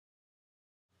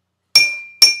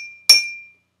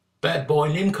bad boy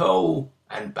Nimko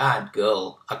and bad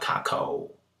girl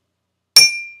Akako.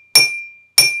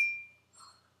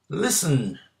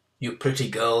 Listen, you pretty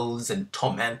girls and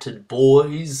tormented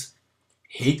boys,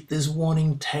 heed this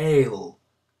warning tale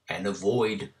and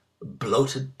avoid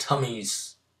bloated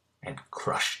tummies and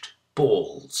crushed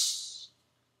balls.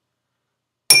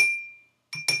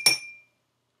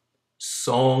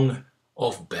 Song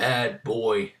of Bad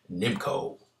Boy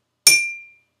Nimko.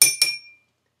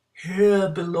 Here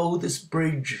below this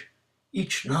bridge,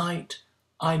 each night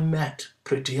I met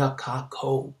pretty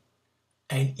Akako,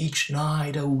 and each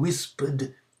night I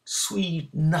whispered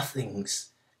sweet nothings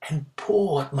and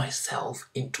poured myself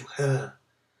into her.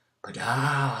 But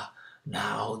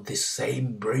now this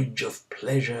same bridge of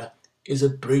pleasure is a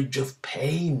bridge of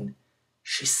pain.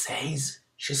 She says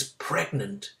she's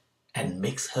pregnant and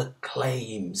makes her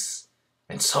claims.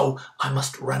 And so I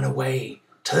must run away,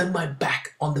 turn my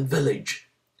back on the village,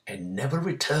 and never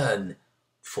return,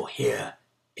 for here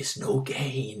is no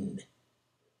gain.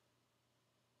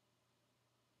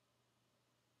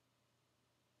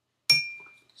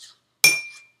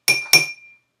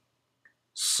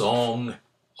 Song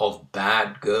of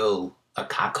Bad Girl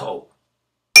Akako.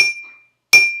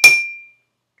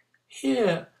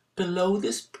 Here below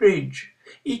this bridge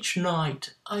each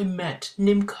night I met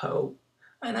Nimko,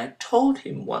 and I told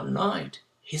him one night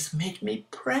he's made me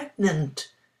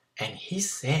pregnant, and he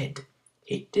said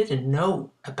he didn't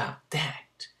know about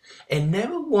that and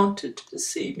never wanted to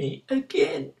see me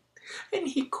again, and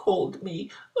he called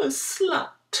me a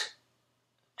slut.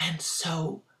 And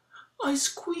so I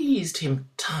squeezed him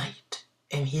tight,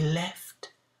 and he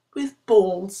left with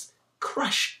balls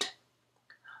crushed,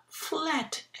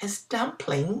 flat as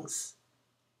dumplings,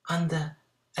 under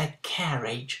a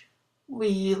carriage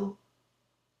wheel.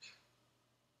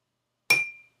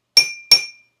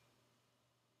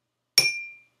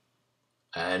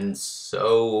 And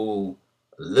so,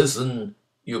 listen,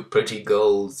 you pretty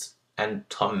girls and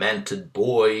tormented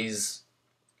boys,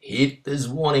 heed this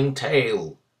warning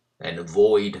tale and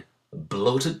avoid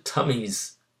bloated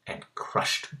tummies and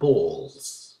crushed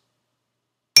balls.